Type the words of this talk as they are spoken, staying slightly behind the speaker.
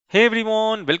Hey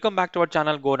everyone, welcome back to our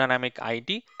channel Go Dynamic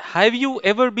IT. Have you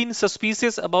ever been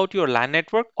suspicious about your LAN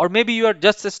network? Or maybe you are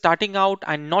just starting out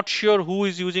and not sure who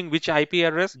is using which IP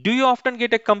address? Do you often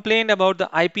get a complaint about the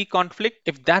IP conflict?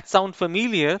 If that sounds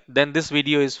familiar, then this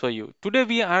video is for you. Today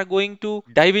we are going to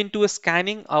dive into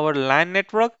scanning our LAN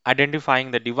network,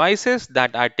 identifying the devices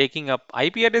that are taking up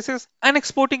IP addresses, and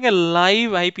exporting a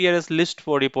live IP address list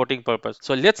for reporting purpose.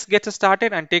 So let's get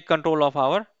started and take control of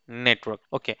our network.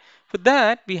 Okay. For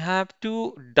that, we have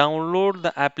to download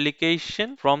the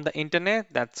application from the internet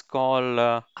that's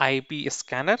called IP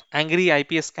scanner, Angry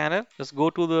IP scanner. Just go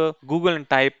to the Google and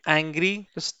type Angry,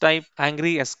 just type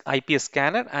Angry IP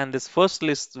scanner, and this first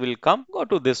list will come. Go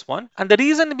to this one. And the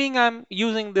reason being I'm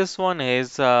using this one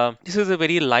is this is a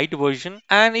very light version.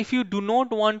 And if you do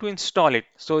not want to install it,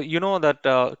 so you know that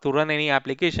to run any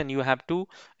application, you have to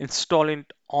install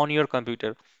it on your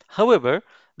computer. However,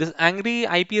 this Angry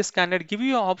IP scanner give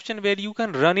you an option where you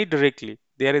can run it directly.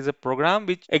 There is a program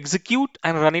which execute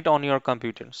and run it on your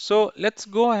computer. So let's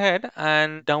go ahead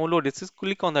and download this. Just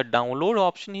click on the download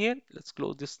option here. Let's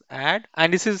close this ad.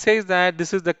 And says that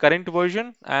this is the current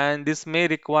version and this may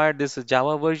require this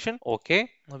Java version. Okay,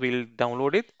 we'll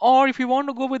download it. Or if you want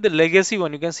to go with the legacy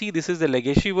one, you can see this is the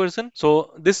legacy version.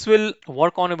 So this will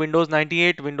work on a Windows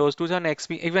 98, Windows 2000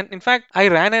 XP. Even in fact, I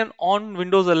ran it on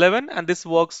Windows 11 and this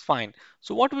works fine.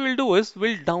 So what we will do is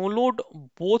we'll download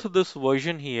both this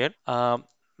version here.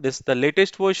 This is the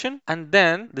latest version and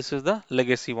then this is the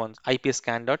legacy ones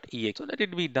ipscan.exe. So let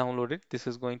it be downloaded. This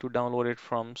is going to download it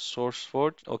from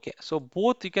SourceForge. Okay, so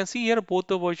both you can see here both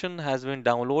the version has been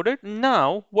downloaded.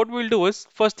 Now what we'll do is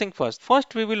first thing first.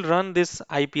 First we will run this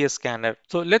IPS scanner.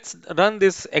 So let's run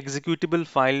this executable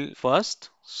file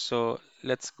first. So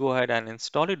let's go ahead and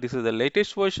install it. This is the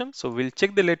latest version. So we'll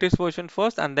check the latest version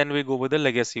first and then we go with the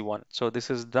legacy one. So this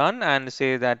is done and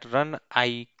say that run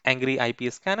Angry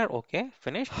IP scanner. Okay,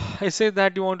 finish. I say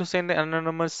that you want to send an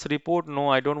anonymous report. No,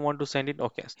 I don't want to send it.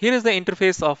 Okay. Here is the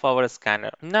interface of our scanner.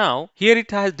 Now, here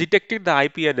it has detected the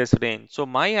IP address range. So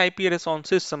my IP address on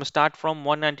system start from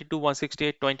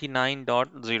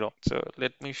 192.168.29.0. So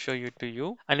let me show you to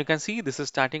you. And you can see this is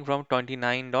starting from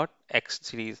 29.x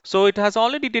series. So it has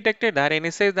already detected that and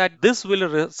it says that this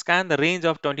will scan the range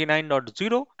of 29.0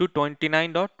 to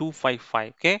 29.255.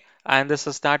 Okay. And this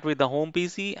will start with the home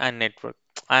PC and network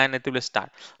and it will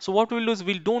start. So what we'll do is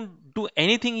we don't do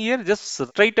anything here, just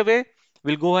straight away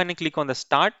we'll go ahead and click on the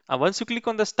start. Once you click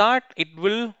on the start, it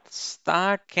will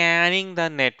start scanning the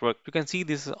network. You can see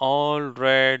this is all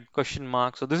red question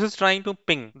mark. So this is trying to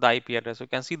ping the IP address. You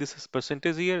can see this is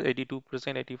percentage here, 82%,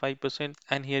 85%,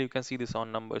 and here you can see this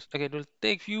on numbers. Okay, it will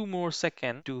take few more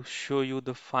seconds to show you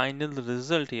the final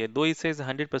result here. Though it says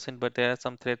 100%, but there are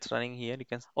some threads running here. You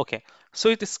can okay. So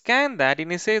it scanned that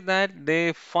and it says that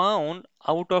they found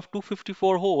out of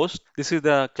 254 hosts, this is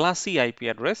the class C IP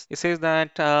address. It says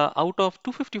that out of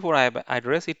 254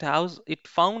 address, it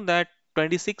found that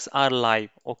 26 are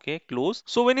live. Okay, close.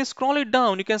 So when you scroll it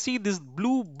down, you can see this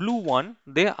blue one.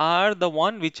 They are the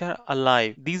one which are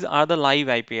alive. These are the live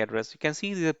IP address. You can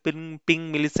see the ping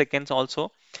milliseconds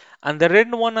also. And the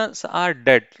red ones are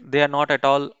dead. They are not at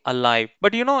all alive.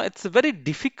 But you know, it's very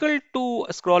difficult to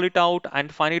scroll it out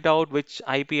and find it out which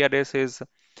IP address is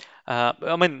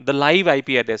I mean the live IP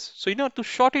address. So you know to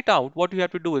sort it out, what you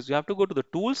have to do is you have to go to the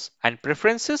tools and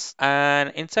preferences,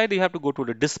 and inside you have to go to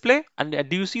the display. And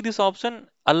do you see this option?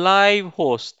 Alive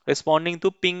host responding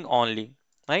to ping only.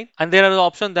 Right? And there are the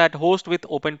options that host with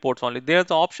open ports only. There's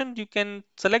the option you can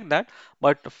select that,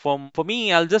 but for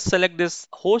me, I'll just select this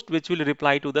host which will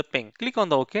reply to the ping. Click on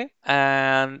the OK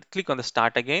and click on the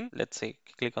start again. Let's say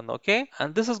click on the OK,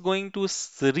 and this is going to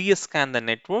re-scan the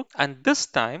network, and this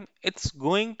time it's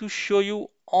going to show you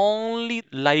only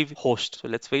live host. So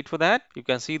let's wait for that. You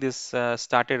can see this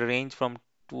started range from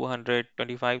 200,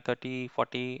 25, 30,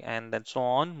 40, and then so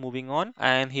on, moving on.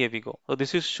 And here we go. So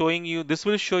this is showing you, this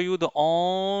will show you the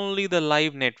only the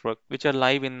live network which are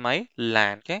live in my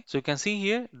LAN. Okay. So you can see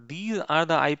here, these are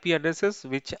the IP addresses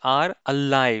which are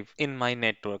alive in my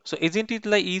network. So isn't it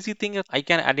like easy thing? I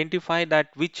can identify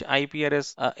that which IP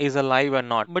address is alive or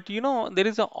not. But you know, there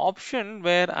is an option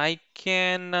where I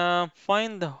can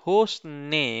find the host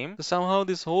name. So somehow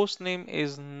this host name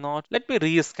is not. Let me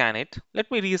rescan it.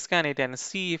 Let me rescan it and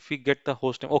see if we get the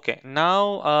host name. Okay,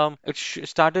 now it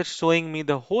started showing me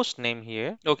the host name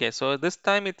here. Okay, so this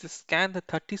time it scanned the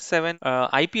 37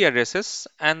 IP addresses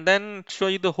and then show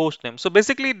you the host name. So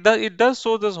basically it does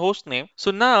show this host name. So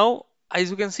now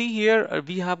as you can see here,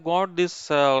 we have got this.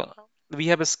 We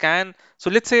have a scan. So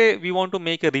let's say we want to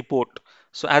make a report.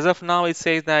 So as of now, it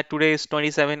says that today is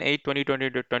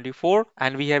 27/8/2020 to 24,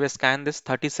 and we have scanned this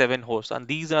 37 hosts, and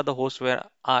these are the hosts where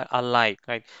are live,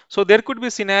 right? So there could be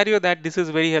a scenario that this is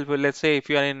very helpful. Let's say if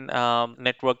you are in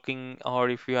networking, or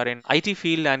if you are in IT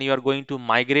field and you are going to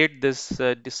migrate the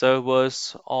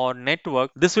servers or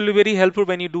network, this will be very helpful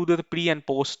when you do the pre and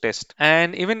post test.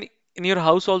 And even in your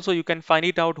house also, you can find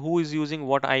it out who is using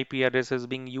what IP addresses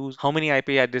being used, how many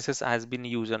IP addresses has been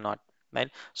used or not, right?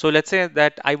 So let's say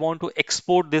that I want to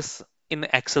export this in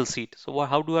Excel sheet. So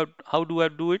how do I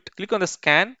do it? Click on the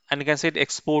scan and you can say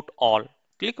export all.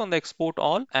 Click on the export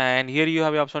all, and here you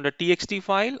have the option the TXT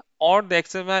file or the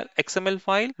XML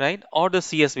file, right? Or the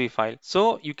CSV file.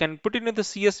 So you can put it in the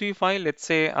CSV file. Let's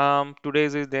say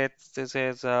today's is that this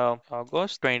is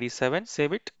August 27.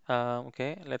 Save it.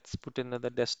 Okay, let's put in the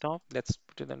desktop. Let's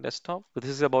put it in the desktop. So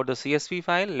this is about the CSV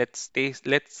file. Let's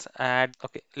add.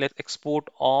 Okay, let's export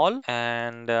all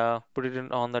and put it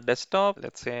in on the desktop.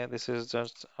 Let's say this is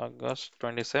just August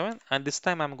 27, and this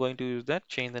time I'm going to use that.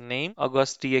 Change the name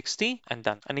August TXT and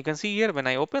done. And you can see here when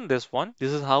I open this one,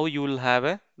 this is how you will have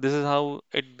a. This is how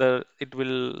it will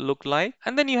look like,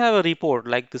 and then you have a report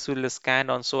like this will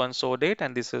scan on so and so date,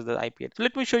 and this is the IP. So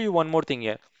let me show you one more thing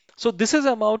here. So this is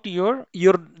about your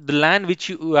the LAN which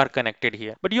you are connected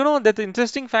here. But you know that the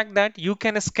interesting fact that you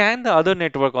can scan the other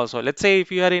network also. Let's say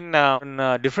if you are in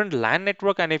a different LAN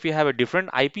network, and if you have a different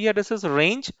IP addresses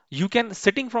range, you can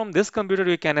sitting from this computer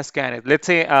you can scan it. Let's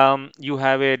say you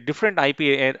have a different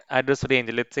address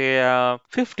range. Let's say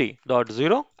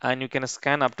 50.0, and you can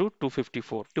scan up to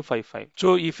 254 255.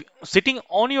 So if sitting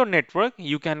on your network,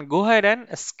 you can go ahead and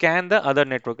scan the other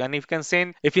network. And if you can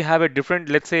send, if you have a different,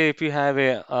 let's say if you have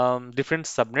a different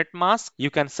subnet mask, you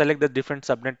can select the different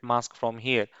subnet mask from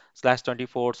here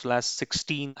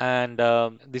 /24/16, and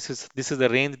this is the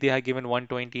range they have given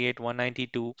 128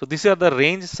 192. So these are the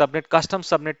range subnet custom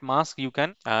subnet mask. You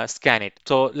can scan it.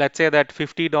 So let's say that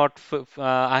 50 dot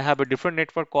I have a different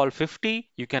network called 50.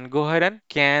 You can go ahead and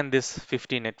scan this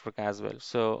 50 network as well.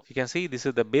 So you can see this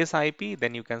is the base IP.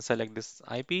 Then you can select this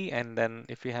IP, and then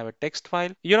if you have a text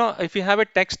file, if you have a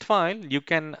text file, you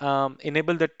can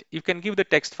enable that. You can give the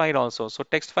text file also. So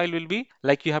text file will be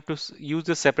like you have to use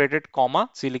the separated comma.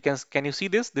 So you can you see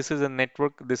this? This is a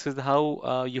network. This is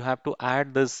how you have to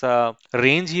add this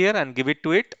range here and give it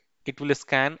to it. It will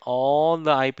scan all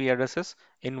the IP addresses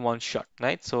in one shot,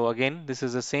 right? So again, this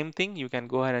is the same thing. You can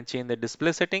go ahead and change the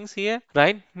display settings here,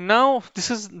 right? Now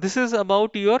this is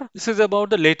about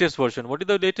the latest version. What is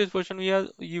the latest version we are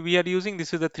using?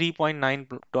 This is the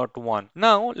 3.9.1.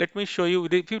 Now let me show you.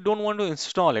 If you don't want to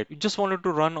install it, you just wanted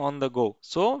to run on the go.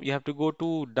 So you have to go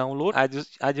to download. I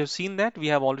just seen that we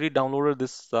have already downloaded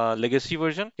this legacy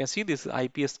version. You can see this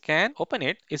IP scan. Open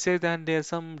it. It says that there's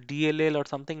some DLL or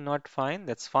something not fine.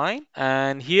 That's fine.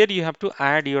 And here you have to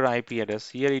add your IP address.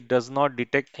 Here it does not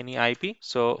detect any IP,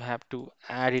 so you have to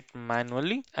add it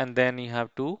manually, and then you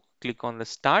have to click on the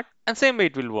start, and same way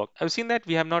it will work. I've seen that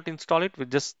we have not installed it. We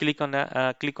just click on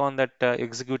that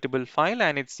executable file,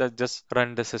 and it's just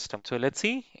run the system. So let's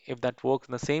see if that works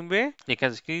in the same way. You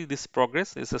can see this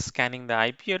progress is scanning the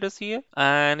IP address here,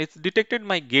 and it's detected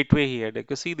my gateway here. You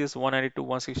can see this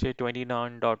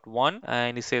 192.168.29.1,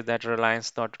 and it says that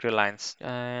Reliance, not Reliance.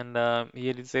 And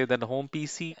here it says that the home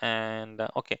PC, and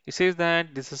okay, it says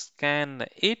that this is scan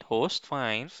 8 host.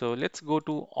 Fine. So let's go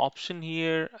to option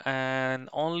here, and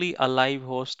only a live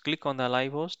host. Click on the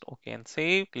live host. Okay, and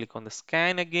save. Click on the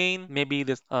scan again. Maybe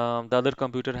this the other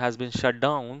computer has been shut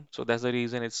down, so that's the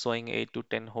reason it's showing 8 to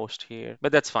 10 host here.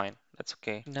 But that's fine. That's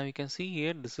okay. Now you can see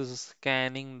here, this is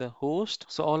scanning the host.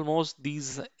 So almost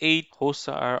these 8 hosts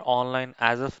are online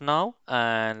as of now,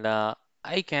 and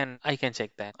I can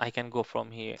check that. I can go from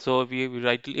here. So if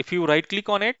you right click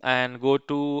on it and go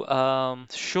to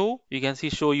show, you can see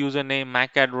show username,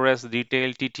 MAC address,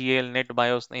 detail, TTL, net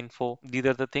BIOS info. These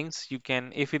are the things you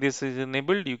can, if this is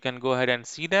enabled, you can go ahead and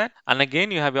see that. And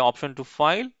again, you have the option to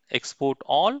file, export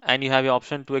all, and you have the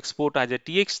option to export as a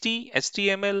TXT,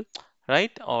 HTML,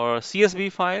 right, or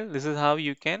CSV file. This is how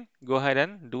you can go ahead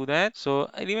and do that.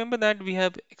 So I remember that we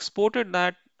have exported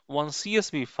that one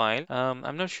CSV file.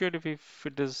 I'm not sure if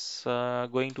it is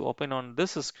going to open on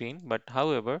this screen, but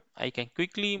however, I can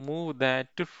quickly move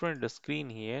that different screen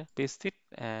here, paste it,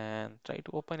 and try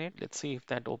to open it. Let's see if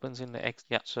that opens in the X.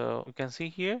 Yeah, so you can see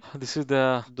here, this is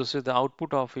the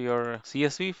output of your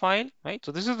CSV file, right?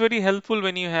 So this is very helpful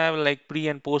when you have like pre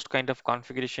and post kind of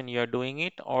configuration you are doing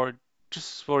it, or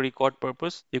just for record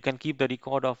purpose. You can keep the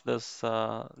record of this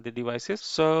the devices.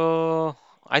 So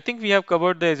I think we have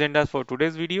covered the agendas for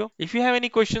today's video. If you have any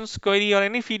questions, query, or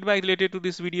any feedback related to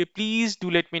this video, please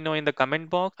do let me know in the comment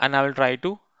box, and I will try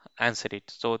to answer it.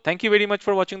 So thank you very much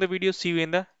for watching the video. See you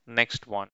in the next one.